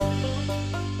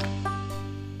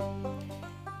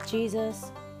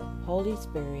Jesus, Holy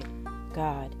Spirit,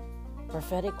 God,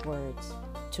 prophetic words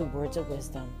to words of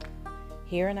wisdom.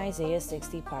 Here in Isaiah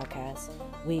 60 podcast,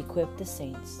 we equip the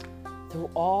saints through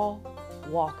all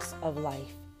walks of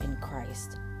life in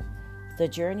Christ. The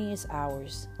journey is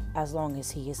ours as long as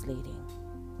He is leading.